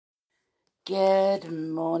Good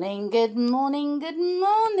morning, good morning, good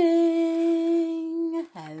morning.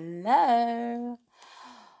 Hello.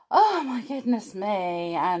 Oh my goodness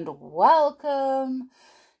me, and welcome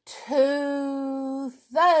to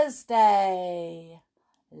Thursday.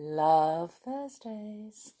 Love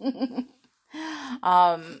Thursdays.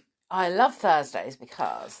 I love Thursdays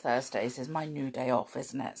because Thursdays is my new day off,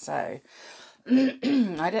 isn't it? So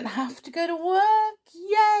I don't have to go to work.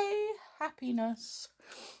 Yay, happiness.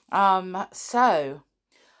 So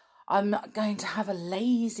I'm going to have a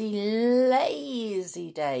lazy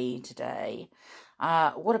day today.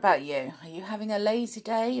 What about you? Are you having a lazy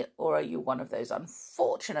day, or are you one of those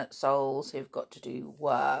unfortunate souls who've got to do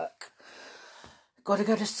work? Got to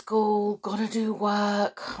go to school, got to do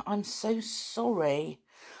work. I'm so sorry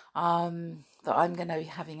that I'm going to be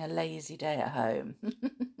having a lazy day at home.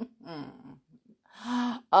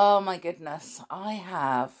 Oh my goodness, I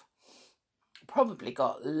have probably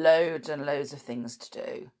got loads and loads of things to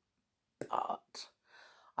do, but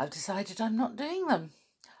I've decided I'm not doing them.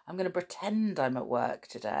 I'm going to pretend I'm at work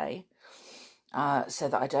today so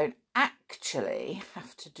that I don't actually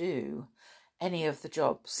have to do any of the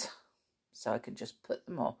jobs. So I can just put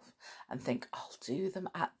them off and think I'll do them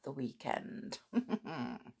at the weekend.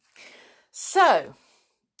 So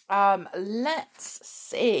let's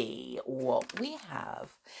see what we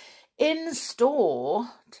have in store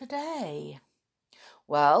today.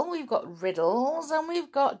 Well, we've got riddles and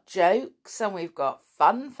we've got jokes and we've got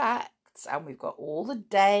fun facts and we've got all the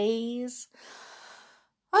days.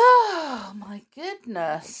 Oh my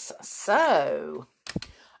goodness. So,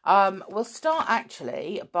 we'll start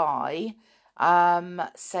actually by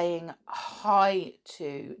saying hi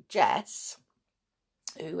to Jess,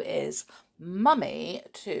 who is mummy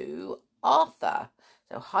to Arthur.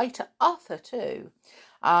 So hi to Arthur too.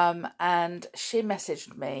 And she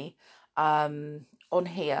messaged me on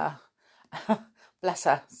here, bless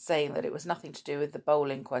her, saying that it was nothing to do with the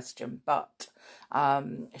bowling question, but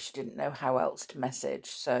she didn't know how else to message.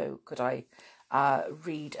 So could I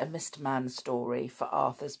read a Mr. Man story for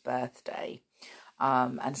Arthur's birthday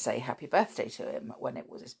and say happy birthday to him when it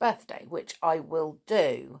was his birthday, which I will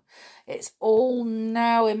do. It's all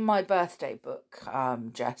now in my birthday book,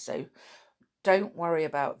 Jess, so don't worry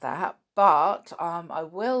about that. But I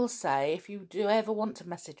will say, if you do ever want to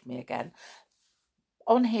message me again,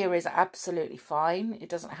 on here is absolutely fine. It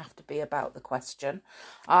doesn't have to be about the question.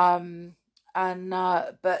 But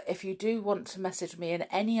if you do want to message me in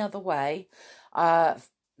any other way,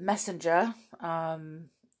 Messenger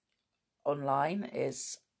online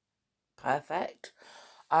is perfect.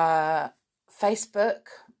 Facebook,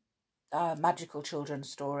 Magical Children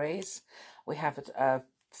Stories. We have a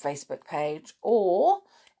Facebook page, or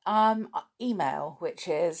email, which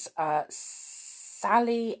is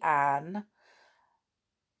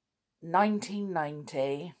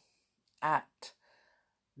SallyAnn1990 at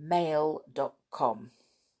mail.com.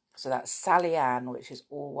 So that's Sally Ann, which is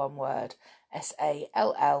all one word,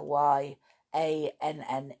 SALLYANNE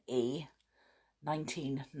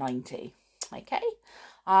 1990. Okay.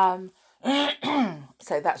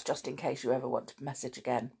 So that's just in case you ever want to message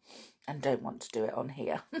again and don't want to do it on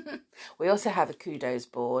here. We also have a kudos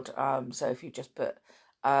board. So if you just put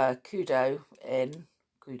kudo in,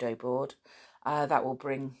 kudo board, that will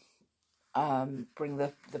bring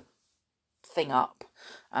the thing up,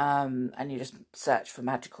 and you just search for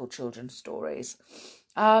Magical Children's Stories.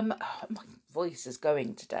 My voice is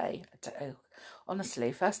going today.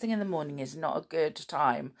 Honestly, first thing in the morning is not a good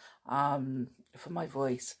time for my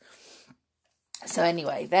voice. So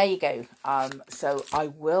anyway, there you go. So I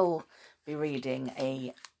will be reading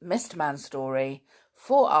a Mr. Man story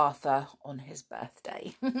for Arthur on his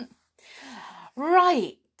birthday.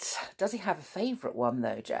 Right. Does he have a favourite one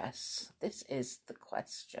though, Jess? This is the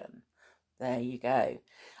question. There you go.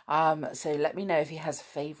 So let me know if he has a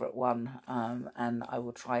favourite one, and I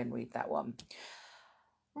will try and read that one.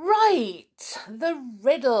 Right, the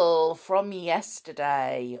riddle from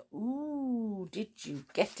yesterday. Ooh, did you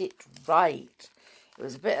get it right? It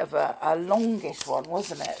was a bit of a longish one,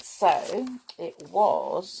 wasn't it? So it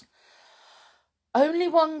was only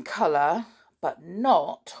one colour, but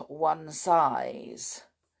not one size.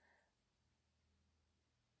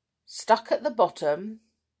 Stuck at the bottom,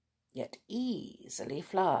 yet easily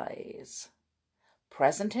flies.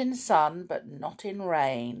 Present in sun, but not in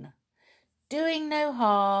rain. Doing no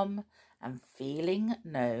harm and feeling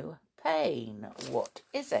no pain. What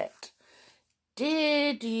is it?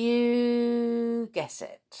 Did you guess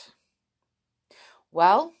it?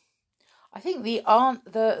 Well, I think the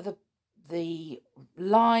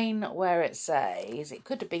line where it says, it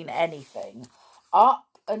could have been anything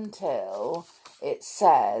up until it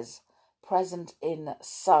says present in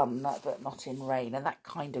sun, but not in rain. And that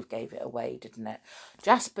kind of gave it away, didn't it?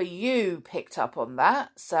 Jasper, you picked up on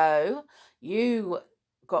that. So you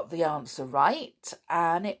got the answer right.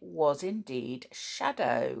 And it was indeed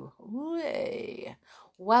shadow. Whee.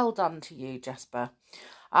 Well done to you, Jasper.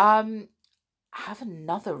 I have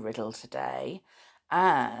another riddle today.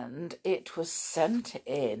 And it was sent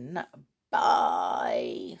in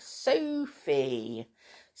by Sophie.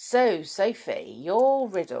 So, Sophie, your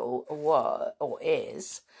riddle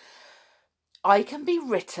is, I can be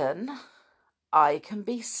written, I can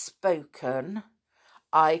be spoken,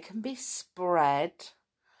 I can be spread,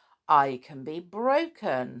 I can be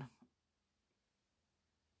broken.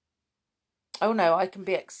 Oh no, I can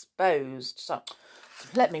be exposed. So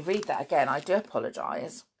let me read that again. I do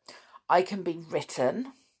apologise. I can be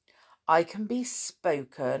written, I can be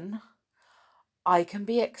spoken, I can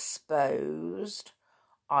be exposed,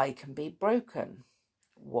 I can be broken.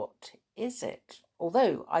 What is it?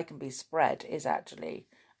 Although I can be spread is actually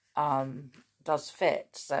does fit.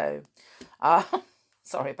 So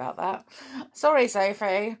sorry about that. Sorry,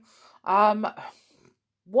 Sophie.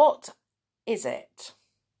 What is it?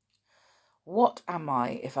 What am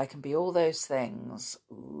I if I can be all those things?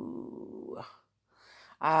 Ooh.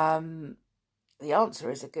 The answer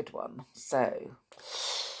is a good one. So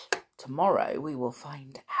tomorrow we will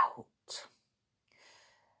find out.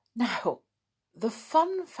 Now, the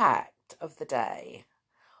fun fact of the day,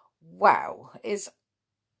 wow, is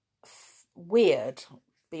weird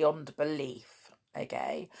beyond belief,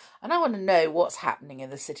 okay? And I want to know what's happening in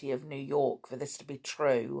the city of New York for this to be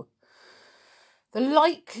true. The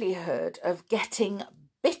likelihood of getting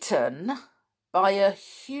bitten by a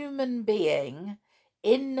human being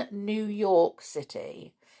in New York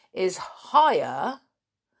City is higher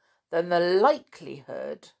than the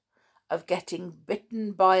likelihood of getting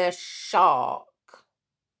bitten by a shark.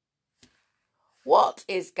 What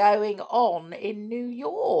is going on in New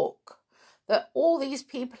York that all these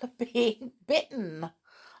people are being bitten?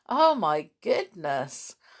 Oh my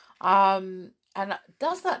goodness. And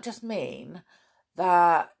does that just mean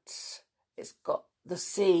that it's got the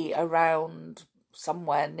sea around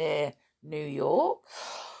somewhere near New York?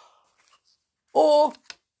 Or,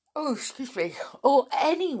 oh, excuse me, or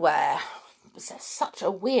anywhere? It's such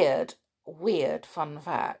a weird fun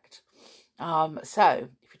fact. So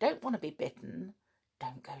if you don't want to be bitten,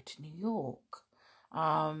 don't go to New York.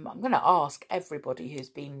 I'm going to ask everybody who's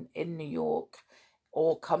been in New York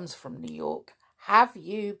or comes from New York, have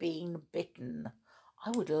you been bitten?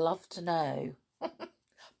 I would love to know.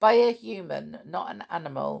 By a human, not an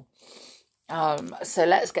animal. So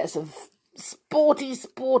let's get some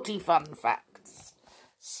sporty fun facts.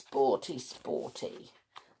 Sporty.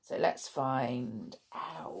 So let's find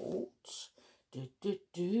out.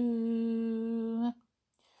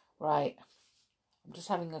 Right. I'm just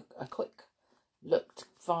having a quick look to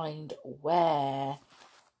find where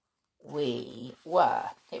we were.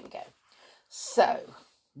 Here we go. So,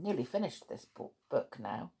 nearly finished this book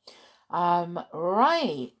now.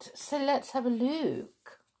 Right. So let's have a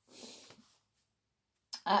look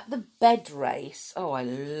at the bed race. Oh, I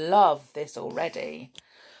love this already.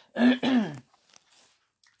 At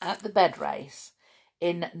the bed race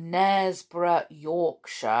in Knaresborough,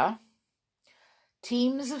 Yorkshire,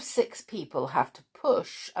 teams of 6 people have to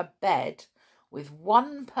push a bed with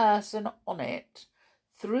one person on it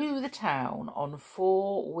through the town on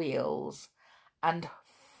 4 wheels and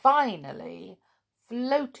finally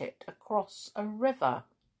float it across a river.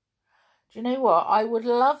 Do you know what? I would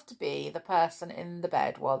love to be the person in the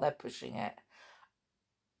bed while they're pushing it.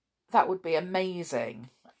 That would be amazing.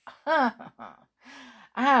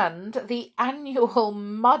 And the annual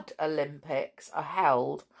Mud Olympics are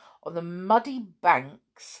held on the muddy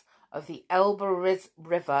banks of the Elbe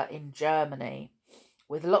River in Germany,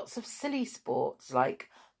 with lots of silly sports like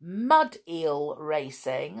mud eel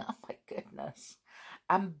racing, oh my goodness,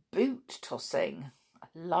 and boot tossing. I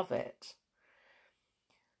love it.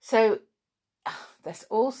 So there's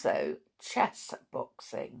also chess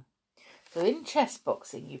boxing. So in chess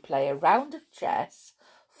boxing, you play a round of chess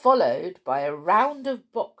followed by a round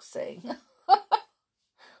of boxing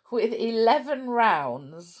with 11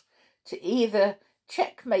 rounds to either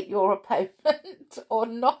checkmate your opponent or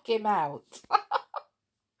knock him out.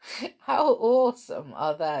 How awesome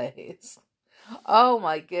are those? Oh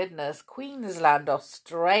my goodness, Queensland,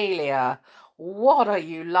 Australia. What are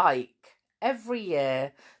you like? Every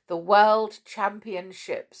year, the World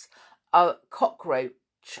Championships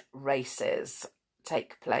cockroach races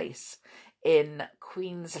take place in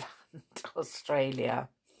Queensland, Australia.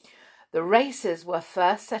 The races were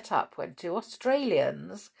first set up when 2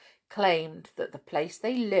 Australians claimed that the place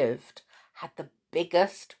they lived had the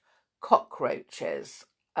biggest cockroaches.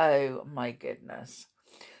 Oh my goodness.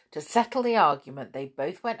 To settle the argument, they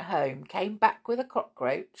both went home, came back with a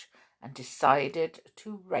cockroach, and decided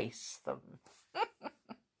to race them.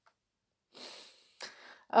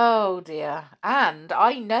 Oh dear. And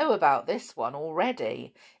I know about this one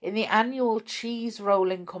already. In the annual cheese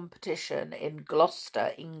rolling competition in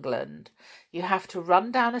Gloucester, England, you have to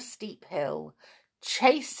run down a steep hill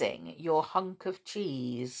chasing your hunk of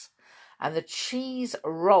cheese. And the cheese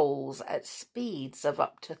rolls at speeds of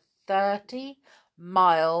up to 30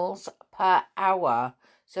 miles per hour.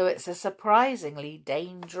 So it's a surprisingly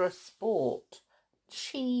dangerous sport.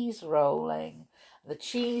 Cheese rolling. The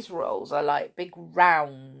cheese rolls are like big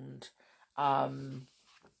round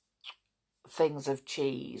things of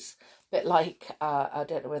cheese. A bit like, I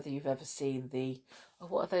don't know whether you've ever seen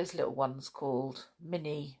what are those little ones called?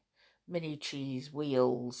 Mini cheese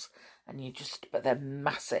wheels. And but they're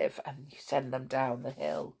massive and you send them down the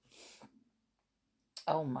hill.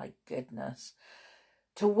 Oh my goodness.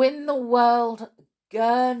 To win the World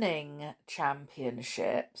Gurning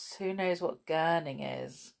Championships, who knows what gurning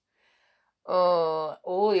is? Oh,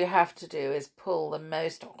 all you have to do is pull the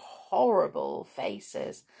most horrible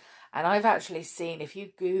faces. And I've actually seen, if you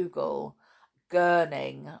Google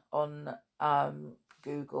gurning on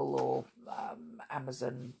Google or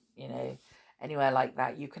Amazon, anywhere like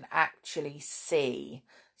that, you can actually see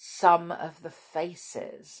some of the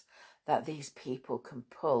faces that these people can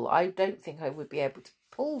pull. I don't think I would be able to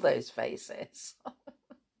pull those faces.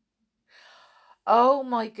 Oh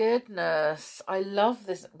my goodness. I love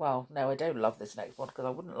this. Well, no, I don't love this next one because I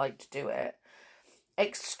wouldn't like to do it.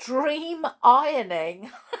 Extreme ironing.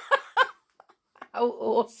 How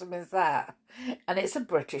awesome is that? And it's a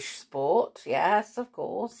British sport. Yes, of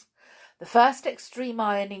course. The first Extreme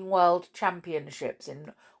Ironing World Championships,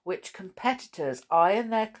 in which competitors iron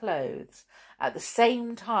their clothes at the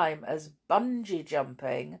same time as bungee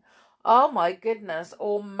jumping, oh my goodness,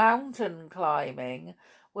 or mountain climbing,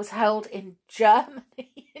 was held in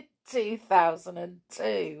Germany in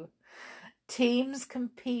 2002. Teams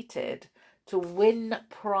competed to win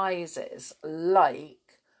prizes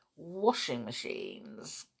like washing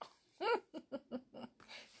machines.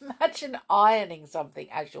 Imagine ironing something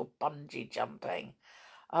as you're bungee jumping.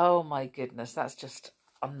 Oh my goodness, that's just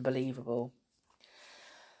unbelievable.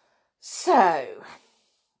 So,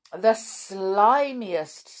 the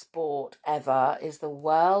slimiest sport ever is the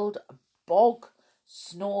World Bog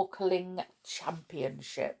Snorkeling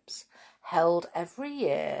Championships, held every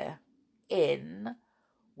year in,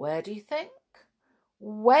 where do you think?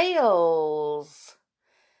 Wales.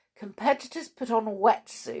 Competitors put on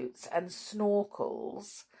wetsuits and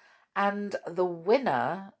snorkels, and the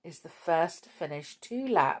winner is the first to finish 2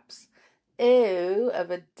 laps of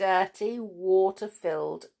a dirty,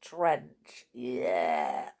 water-filled trench.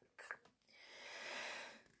 Yeah.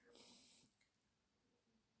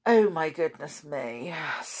 Oh my goodness me.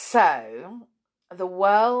 So, the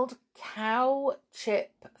World Cow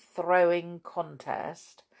Chip Throwing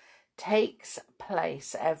Contest takes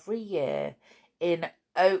place every year in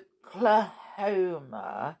Oklahoma,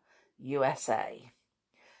 USA.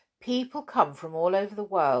 People come from all over the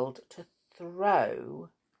world to throw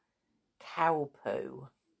cow poo.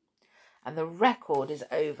 And the record is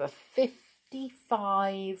over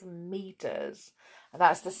 55 metres. And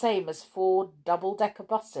that's the same as 4 double-decker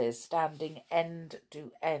buses standing end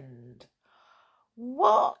to end.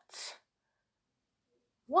 What?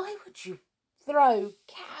 Why would you throw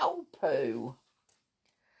cow poo?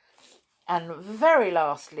 And very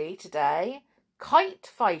lastly today, kite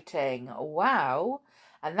fighting. Wow.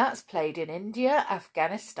 And that's played in India,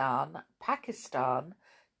 Afghanistan, Pakistan,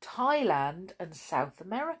 Thailand and South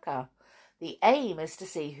America. The aim is to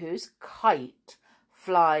see whose kite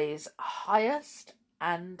flies highest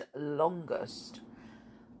and longest.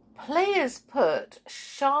 Players put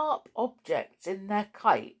sharp objects in their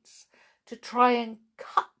kites to try and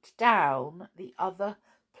cut down the other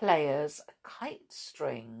players' kite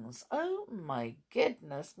strings. Oh my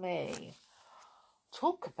goodness me.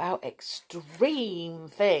 Talk about extreme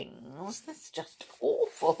things. This is just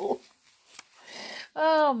awful.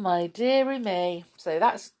 Oh my dearie me. So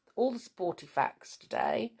that's all the sporty facts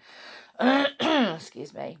today.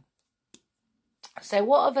 Excuse me. So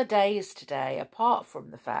what are the days today, apart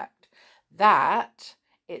from the fact that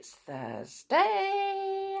it's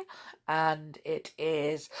Thursday and it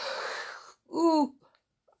is... Ooh,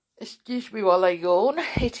 excuse me while I yawn.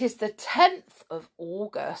 It is the 10th of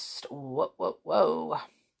August. Whoa.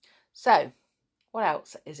 So, what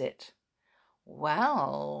else is it?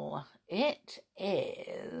 Well, it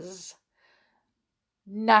is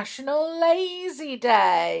National Lazy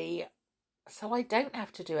Day. so I don't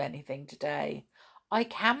have to do anything today. I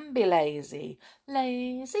can be lazy.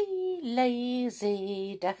 Lazy,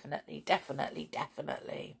 lazy. Definitely, definitely,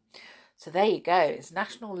 definitely. So there you go. It's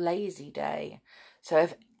National Lazy Day. So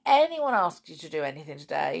if anyone asks you to do anything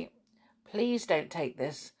today, please don't take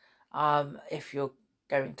this if you're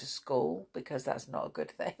going to school, because that's not a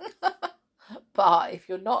good thing. But if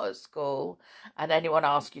you're not at school and anyone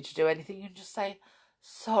asks you to do anything, you can just say,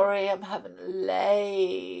 sorry, I'm having a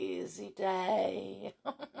lazy day.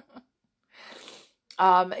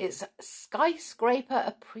 It's Skyscraper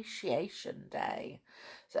Appreciation Day.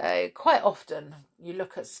 So quite often you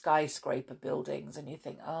look at skyscraper buildings and you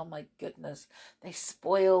think, oh my goodness, they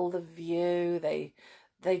spoil the view. They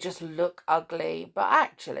just look ugly. But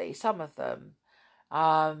actually some of them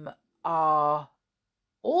are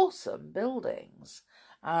awesome buildings.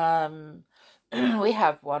 We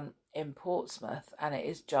have one in Portsmouth and it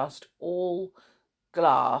is just all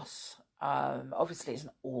glass. Obviously it's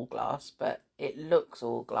not all glass, but it looks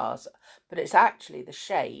all glass, but it's actually the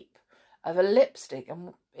shape of a lipstick,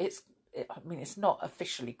 and it's not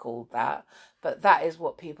officially called that, but that is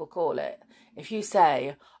what people call it. If you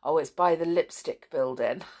say, oh, it's by the lipstick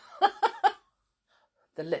building,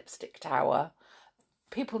 the lipstick tower,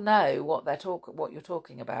 people know what you're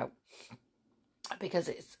talking about, because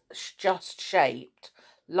it's just shaped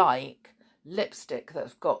like lipstick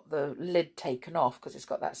that's got the lid taken off, because it's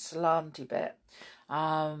got that slanty bit.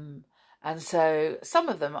 And so some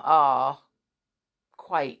of them are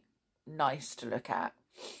quite nice to look at.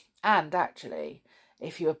 And actually,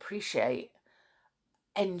 if you appreciate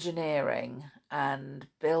engineering and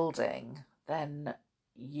building, then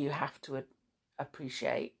you have to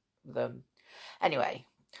appreciate them. Anyway,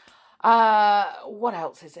 what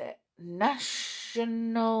else is it?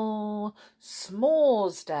 National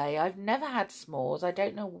S'mores Day. I've never had s'mores. I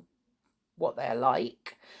don't know what they're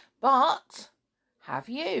like, but have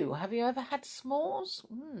you? Have you ever had s'mores?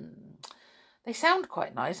 They sound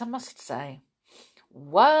quite nice, I must say.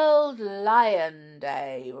 World Lion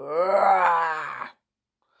Day.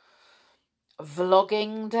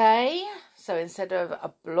 Vlogging Day. So instead of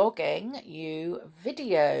a blogging, you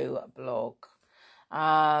video blog.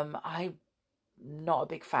 I'm not a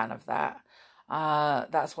big fan of that.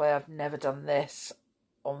 That's why I've never done this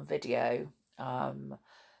on video.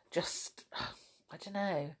 Just, I don't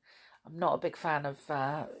know. I'm not a big fan of,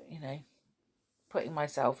 putting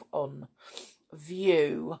myself on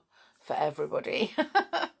view for everybody.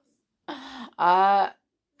 And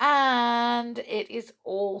it is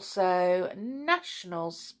also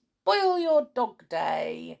National Spoil Your Dog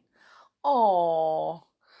Day. Oh,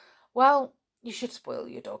 well, you should spoil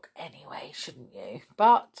your dog anyway, shouldn't you?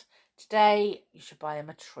 But today you should buy him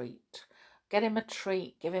a treat. Get him a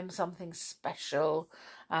treat, give him something special,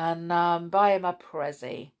 and buy him a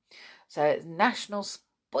prezzy. So it's National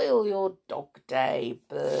Spoil Your Dog Day.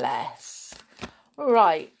 Bless.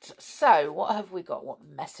 Right, so what have we got? What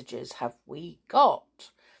messages have we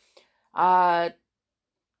got? I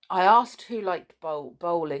asked who liked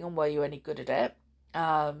bowling and were you any good at it?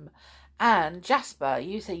 And Jasper,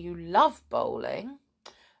 you say you love bowling,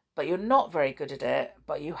 but you're not very good at it,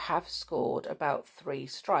 but you have scored about 3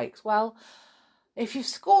 strikes. Well, if you've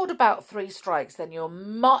scored about 3 strikes, then you're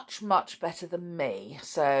much, much better than me.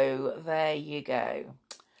 So there you go.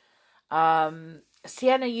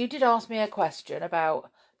 Sienna, you did ask me a question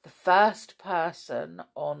about the first person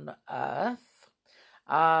on Earth.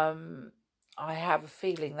 I have a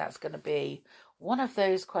feeling that's going to be one of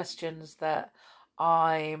those questions that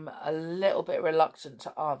I'm a little bit reluctant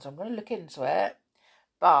to answer. I'm going to look into it,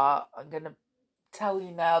 but I'm going to tell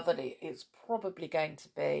you now that it's probably going to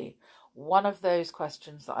be one of those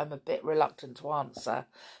questions that I'm a bit reluctant to answer,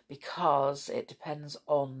 because it depends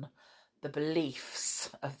on the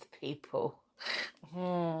beliefs of the people.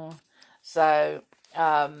 So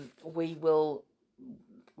we will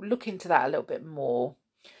look into that a little bit more.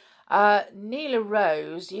 Neela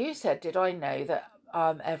Rose, you said, did I know that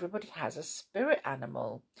everybody has a spirit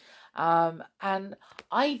animal? And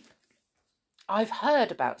I've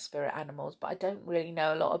heard about spirit animals, but I don't really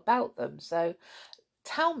know a lot about them. So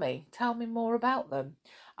tell me more about them.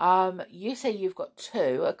 You say you've got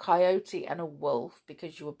 2, a coyote and a wolf,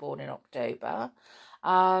 because you were born in October.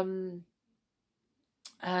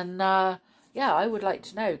 Yeah, I would like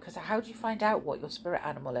to know, because how do you find out what your spirit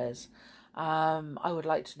animal is? I would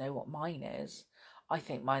like to know what mine is. I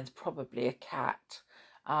think mine's probably a cat,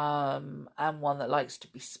 and one that likes to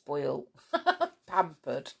be spoiled,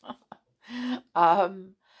 pampered.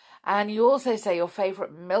 And you also say your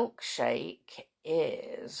favourite milkshake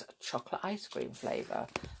is chocolate ice cream flavour.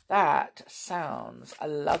 That sounds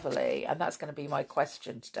lovely. And that's going to be my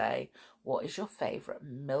question today. What is your favourite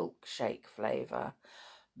milkshake flavour?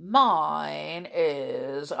 Mine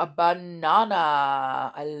is a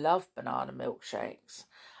banana. I love banana milkshakes.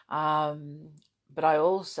 But I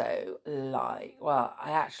also I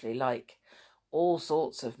actually like all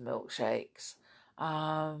sorts of milkshakes.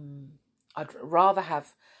 I'd rather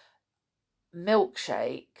have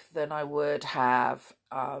milkshake than I would have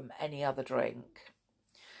any other drink.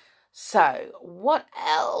 So what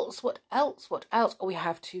else? Oh, we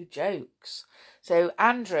have 2 jokes. So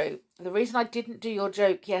Andrew, the reason I didn't do your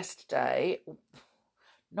joke yesterday,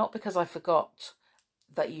 not because I forgot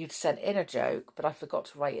that you'd sent in a joke, but I forgot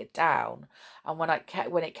to write it down. And when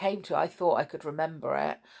it came to it, I thought I could remember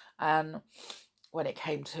it, and when it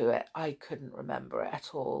came to it, I couldn't remember it at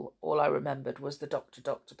all. All I remembered was the doctor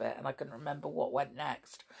bit, and I couldn't remember what went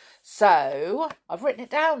next. So I've written it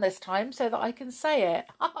down this time so that I can say it.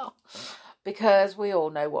 Because we all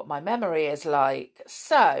know what my memory is like.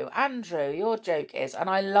 So, Andrew, your joke is, and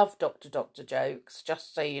I love doctor jokes,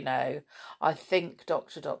 just so you know. I think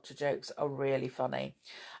doctor jokes are really funny.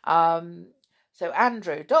 So,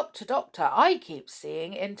 Andrew, doctor, I keep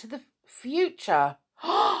seeing into the future.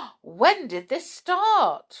 When did this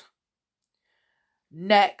start?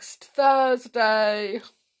 Next Thursday.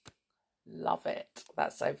 Love it.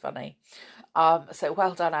 That's so funny. So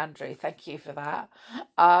well done, Andrew. Thank you for that.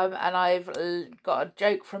 And I've got a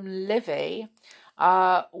joke from Livy.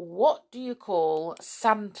 What do you call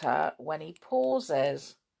Santa when he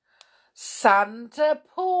pauses? Santa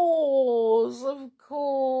pause, of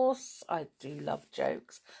course. I do love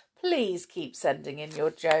jokes. Please keep sending in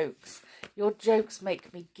your jokes. Your jokes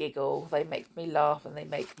make me giggle, they make me laugh, and they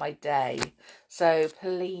make my day. So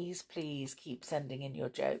please keep sending in your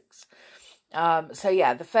jokes. So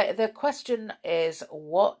yeah, the question is,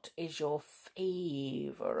 what is your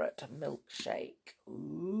favourite milkshake?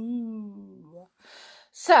 Ooh.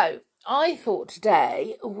 So I thought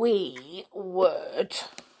today we would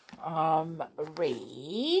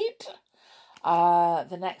read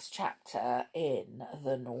the next chapter in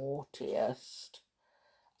the Naughtiest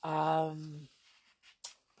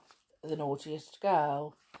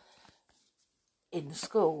Girl in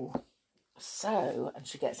school. So, and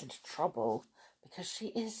she gets into trouble because she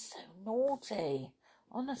is so naughty,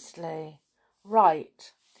 honestly.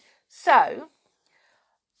 Right, so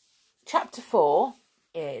chapter 4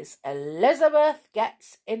 is Elizabeth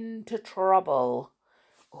Gets into Trouble.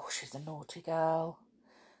 Oh, she's a naughty girl.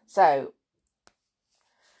 So,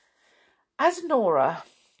 as Nora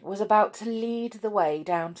was about to lead the way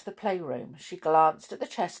down to the playroom, she glanced at the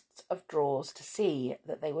chests of drawers to see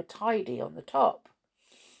that they were tidy on the top.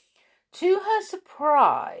 To her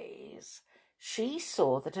surprise, she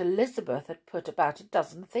saw that Elizabeth had put about a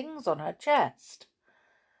dozen things on her chest.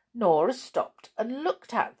 Nora stopped and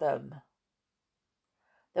looked at them.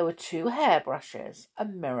 There were 2 hairbrushes, a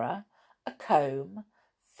mirror, a comb,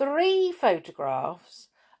 3 photographs,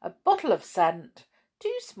 a bottle of scent,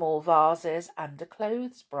 2 small vases, and a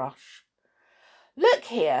clothes brush. Look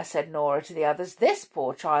here, said Nora to the others. This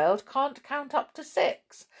poor child can't count up to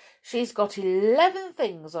 6. She's got 11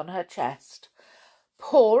 things on her chest.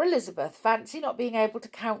 Poor Elizabeth, fancy not being able to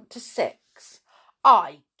count to 6.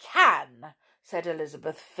 I can, said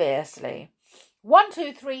Elizabeth fiercely. 1,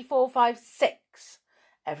 2, 3, 4, 5, 6.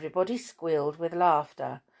 Everybody squealed with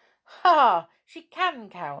laughter. Ha! She can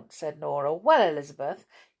count, said Nora. Well, Elizabeth,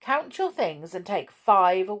 count your things and take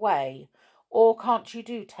 5 away. Or can't you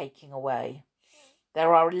do taking away?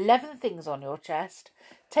 There are 11 things on your chest.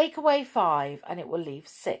 Take away 5 and it will leave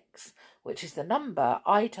 6, which is the number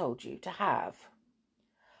I told you to have.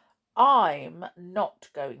 I'm not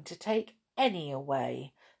going to take any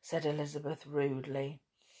away, said Elizabeth rudely.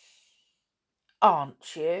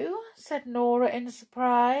 Aren't you? Said Nora in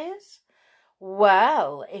surprise.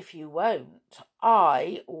 Well, if you won't,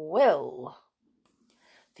 I will.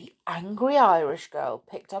 The angry Irish girl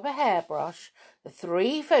picked up a hairbrush, the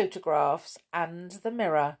 3 photographs, and the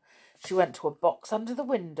mirror. She went to a box under the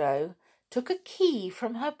window, took a key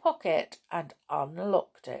from her pocket, and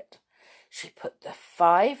unlocked it. She put the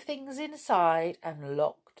 5 things inside and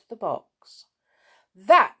locked the box.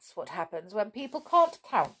 That's what happens when people can't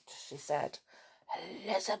count, she said.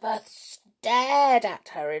 Elizabeth stared at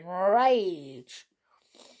her in rage.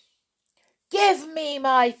 Give me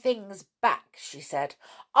my things back, she said.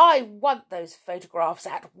 I want those photographs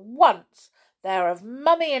at once. They're of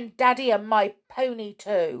Mummy and Daddy and my pony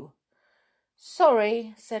too.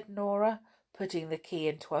 Sorry, said Nora, putting the key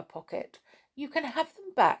into her pocket. You can have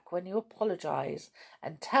them back when you apologise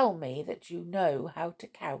and tell me that you know how to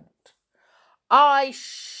count. I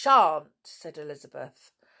shan't, said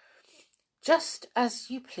Elizabeth. "Just as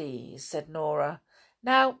you please," said Nora.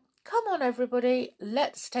 "Now, come on, everybody.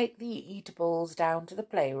 Let's take the eatables down to the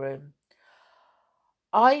playroom."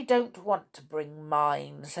 "I don't want to bring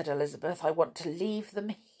mine," said Elizabeth. "I want to leave them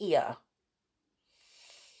here."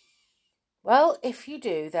 "Well, if you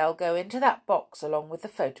do, they'll go into that box along with the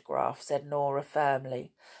photograph," said Nora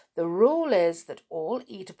firmly. "The rule is that all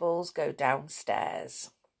eatables go downstairs."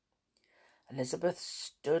 Elizabeth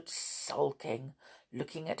stood sulking,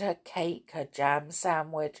 looking at her cake, her jam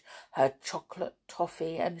sandwich, her chocolate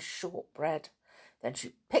toffee and shortbread. Then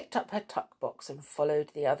she picked up her tuck box and followed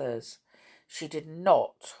the others. She did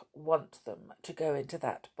not want them to go into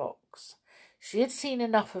that box. She had seen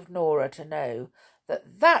enough of Nora to know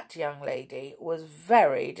that that young lady was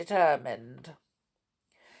very determined.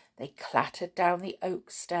 They clattered down the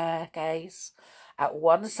oak staircase. At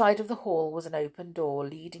one side of the hall was an open door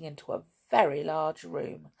leading into a very large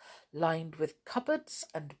room, lined with cupboards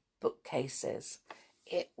and bookcases.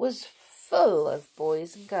 It was full of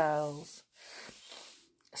boys and girls.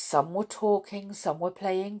 Some were talking, some were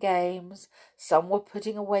playing games, some were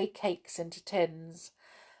putting away cakes into tins.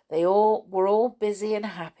 They were all busy and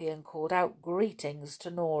happy and called out greetings to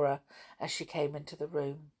Nora as she came into the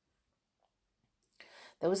room.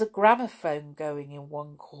 There was a gramophone going in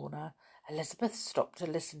one corner. Elizabeth stopped to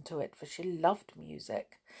listen to it, for she loved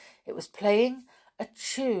music. It was playing a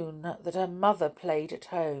tune that her mother played at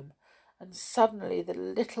home, and suddenly the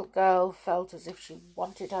little girl felt as if she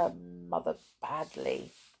wanted her mother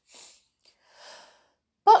badly.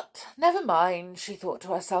 "But never mind," she thought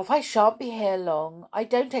to herself. "I shan't be here long. I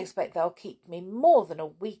don't expect they'll keep me more than a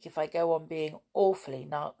week if I go on being awfully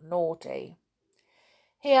naughty."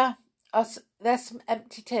 "Here, there's some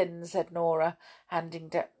empty tins," said Nora,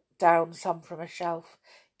 handing down some from a shelf.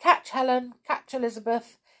 "Catch, Helen, catch,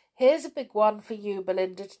 Elizabeth. Here's a big one for you,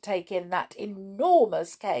 Belinda, to take in that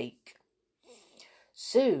enormous cake."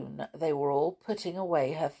 Soon they were all putting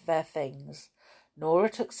away their things. Nora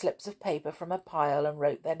took slips of paper from a pile and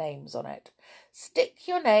wrote their names on it. "Stick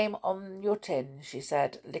your name on your tin," she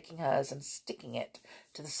said, licking hers and sticking it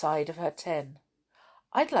to the side of her tin.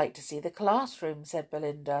 "I'd like to see the classroom," said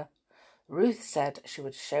Belinda. Ruth said she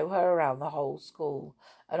would show her around the whole school,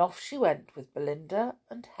 and off she went with Belinda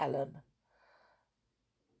and Helen.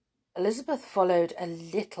 Elizabeth followed a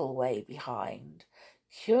little way behind,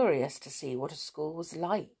 curious to see what a school was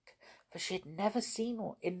like, for she had never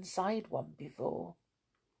seen inside one before.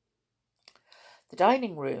 The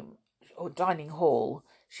dining hall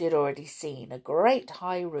she had already seen, a great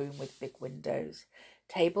high room with big windows.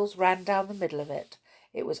 Tables ran down the middle of it.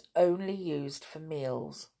 It was only used for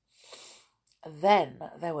meals.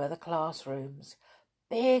 Then there were the classrooms,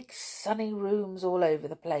 big sunny rooms all over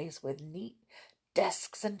the place with neat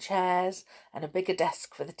desks and chairs and a bigger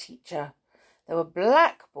desk for the teacher. There were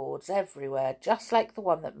blackboards everywhere, just like the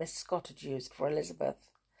one that Miss Scott had used for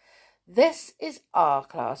Elizabeth. "This is our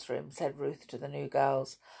classroom," said Ruth to the new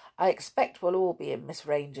girls. "I expect we'll all be in Miss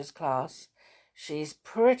Ranger's class. She's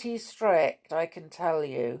pretty strict, I can tell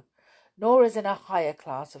you. Nora's in a higher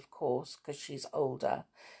class, of course, because she's older.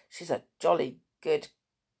 She's a jolly good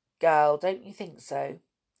girl, don't you think so?"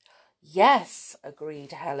 "Yes,"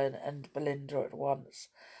 agreed Helen and Belinda at once,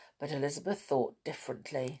 but Elizabeth thought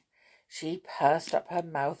differently. She pursed up her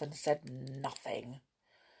mouth and said nothing.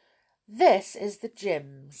 "This is the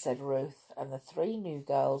gym," said Ruth, and the three new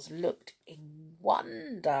girls looked in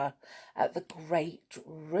wonder at the great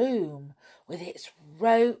room with its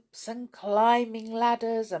ropes and climbing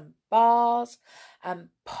ladders and bars and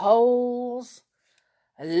poles.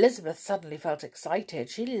 Elizabeth suddenly felt excited.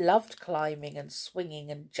 She loved climbing and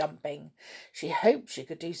swinging and jumping. She hoped she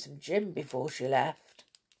could do some gym before she left.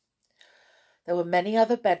 There were many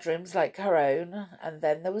other bedrooms like her own, and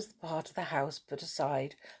then there was the part of the house put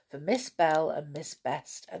aside for Miss Bell and Miss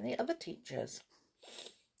Best and the other teachers.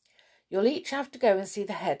 "You'll each have to go and see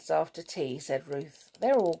the heads after tea," said Ruth.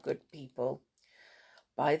 "They're all good people."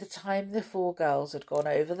 By the time the four girls had gone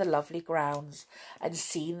over the lovely grounds and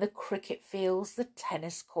seen the cricket fields, the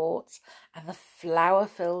tennis courts, and the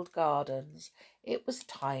flower-filled gardens, it was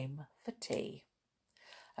time for tea.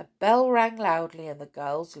 A bell rang loudly and the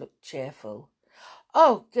girls looked cheerful.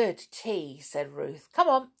 "Oh, good, tea," said Ruth. "Come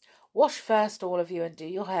on, wash first, all of you, and do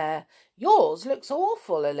your hair. Yours looks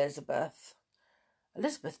awful, Elizabeth."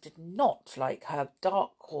 Elizabeth did not like her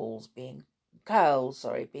dark curls being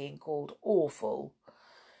called awful.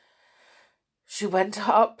 She went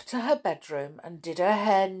up to her bedroom and did her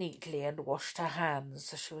hair neatly and washed her hands,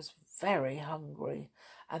 so she was very hungry,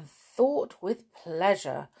 and thought with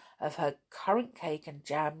pleasure of her currant cake and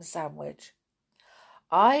jam sandwich.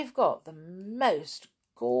 "I've got the most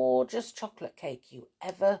gorgeous chocolate cake you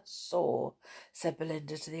ever saw," said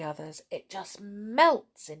Belinda to the others. "It just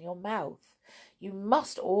melts in your mouth. You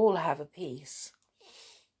must all have a piece.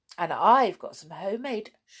 And I've got some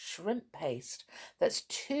homemade shrimp paste that's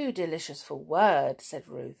too delicious for words," said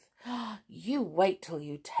Ruth. "You wait till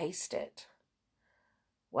you taste it."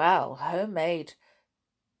 Well, homemade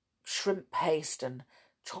shrimp paste and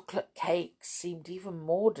chocolate cake seemed even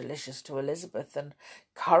more delicious to Elizabeth than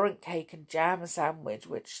currant cake and jam sandwich,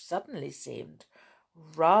 which suddenly seemed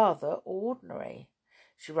rather ordinary.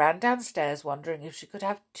 She ran downstairs, wondering if she could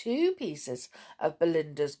have 2 pieces of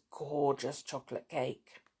Belinda's gorgeous chocolate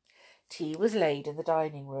cake. Tea was laid in the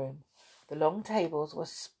dining room. The long tables were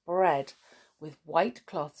spread with white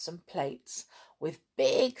cloths and plates, with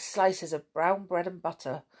big slices of brown bread and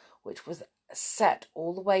butter, which was set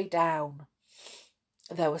all the way down.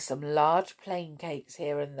 There were some large plain cakes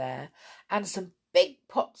here and there, and some big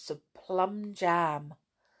pots of plum jam.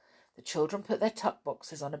 The children put their tuck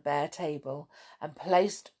boxes on a bare table and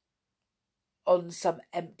placed on some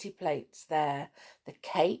empty plates there the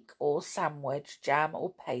cake or sandwich, jam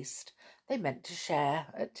or paste they meant to share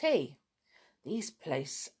at tea. These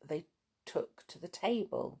places they took to the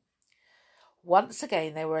table. Once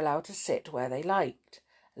again they were allowed to sit where they liked.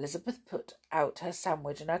 Elizabeth put out her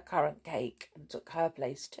sandwich and her currant cake and took her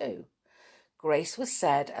place too. Grace was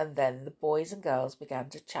said, and then the boys and girls began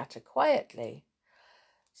to chatter quietly.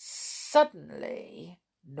 Suddenly,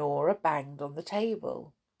 Nora banged on the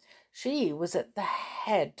table. She was at the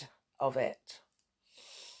head of it.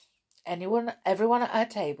 Everyone at her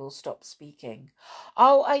table stopped speaking.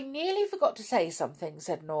 "Oh, I nearly forgot to say something,"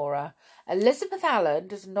 said Nora. "Elizabeth Allen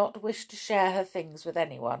does not wish to share her things with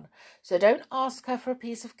anyone, so don't ask her for a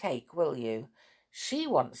piece of cake, will you? She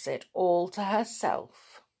wants it all to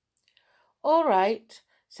herself." "All right,"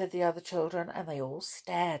 said the other children, and they all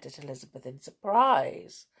stared at Elizabeth in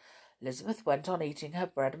surprise. Elizabeth went on eating her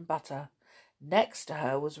bread and butter. Next to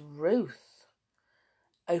her was Ruth,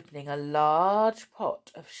 opening a large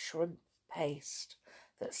pot of shrimp paste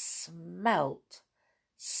that smelt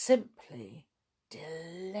simply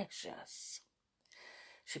delicious.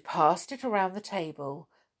 She passed it around the table,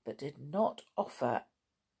 but did not offer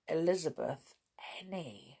Elizabeth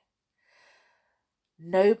any.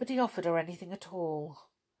 Nobody offered her anything at all.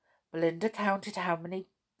 Belinda counted how many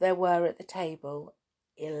there were at the table,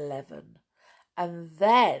 11, and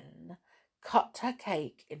then cut her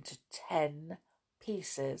cake into 10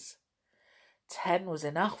 pieces. 10 was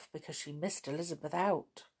enough because she missed Elizabeth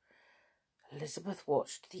out. Elizabeth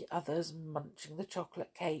watched the others munching the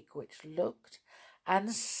chocolate cake, which looked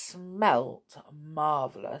and smelt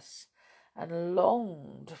marvellous, and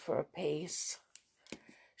longed for a piece.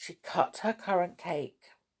 She cut her currant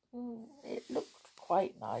cake. It looked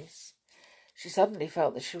quite nice. She suddenly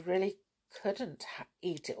felt that she really couldn't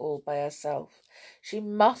eat it all by herself. She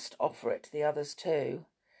must offer it to the others too.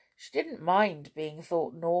 She didn't mind being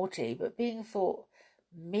thought naughty, but being thought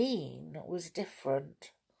mean was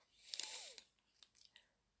different.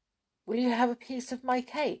 "Will you have a piece of my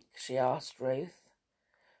cake?" she asked Ruth.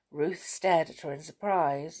 Ruth stared at her in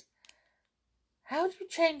surprise. "How do you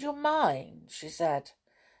change your mind?" she said.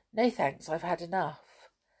 "No, thanks, I've had enough."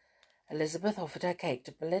 Elizabeth offered her cake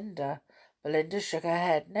to Belinda. Belinda shook her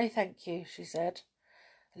head. "No, thank you," she said.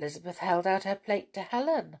 Elizabeth held out her plate to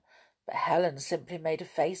Helen, but Helen simply made a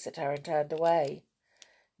face at her and turned away.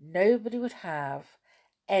 Nobody would have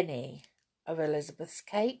any of Elizabeth's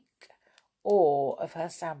cake or of her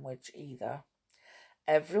sandwich either.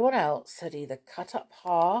 Everyone else had either cut up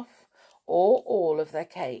half or all of their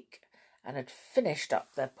cake and had finished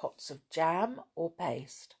up their pots of jam or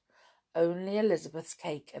paste. Only Elizabeth's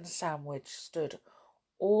cake and sandwich stood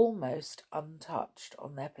almost untouched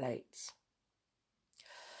on their plates.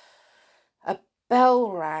 A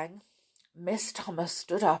bell rang. Miss Thomas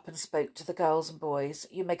stood up and spoke to the girls and boys.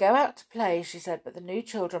 "You may go out to play," she said, "but the new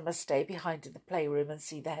children must stay behind in the playroom and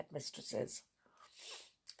see the headmistresses."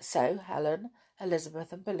 So Helen,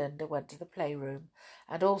 Elizabeth and Belinda went to the playroom,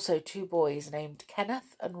 and also 2 boys named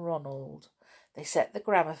Kenneth and Ronald. They set the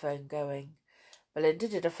gramophone going. Belinda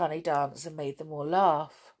did a funny dance and made them all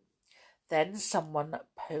laugh. Then someone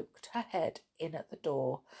poked her head in at the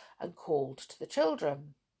door and called to the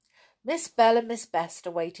children. "Miss Bell and Miss Best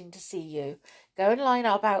are waiting to see you. Go and line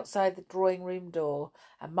up outside the drawing-room door,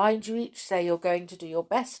 and mind you each say you're going to do your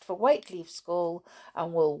best for Wakeleaf School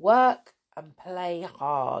and will work and play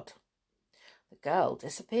hard." The girl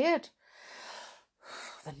disappeared.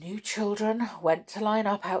 The new children went to line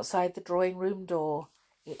up outside the drawing-room door.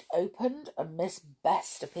 It opened and Miss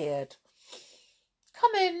Best appeared.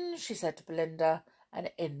 "Come in," she said to Belinda,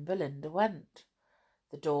 and in Belinda went.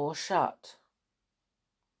 The door shut.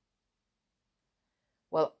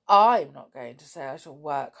 Well, I'm not going to say I shall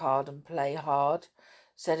work hard and play hard,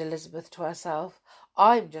 said Elizabeth to herself.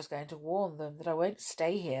 I'm just going to warn them that I won't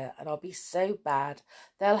stay here, and I'll be so bad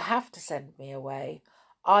they'll have to send me away.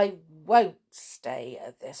 I won't stay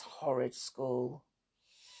at this horrid school.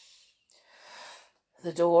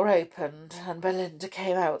 The door opened and Belinda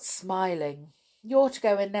came out smiling. You're to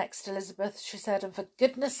go in next, Elizabeth, she said, and for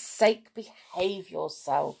goodness sake behave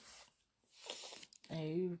yourself.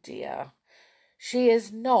 Oh dear. She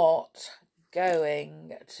is not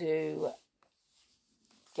going to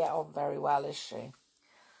get on very well, is she?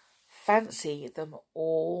 Fancy them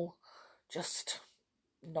all just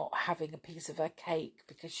not having a piece of her cake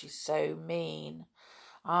because she's so mean.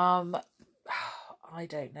 I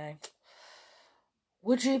don't know.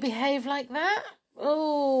 Would you behave like that?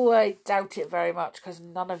 Oh, I doubt it very much because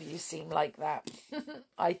none of you seem like that.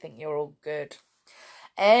 I think you're all good.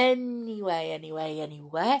 Anyway.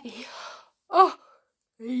 Oh,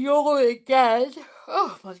 yawn again.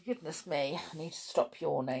 Oh, my goodness me. I need to stop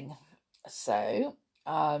yawning. So,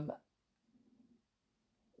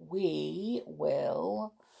 we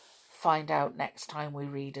will find out next time we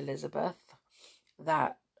read Elizabeth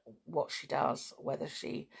that what she does, whether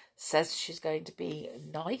she says she's going to be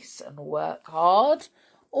nice and work hard,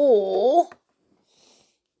 or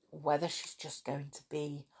whether she's just going to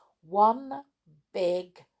be one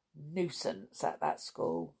big nuisance at that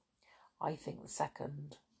school. I think the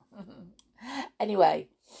second. Anyway,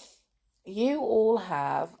 you all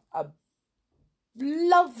have a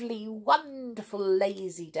lovely, wonderful,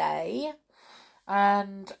 lazy day,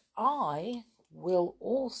 and I will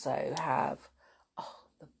also have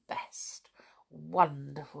the best,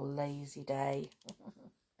 wonderful, lazy day.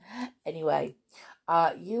 Anyway,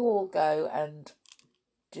 you all go and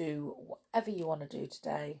do whatever you want to do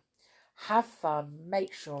today. Have fun,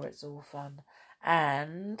 make sure it's all fun,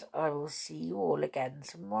 and I will see you all again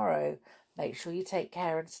tomorrow. Make sure you take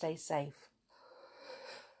care and stay safe.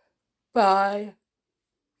 Bye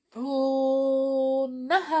for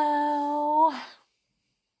now.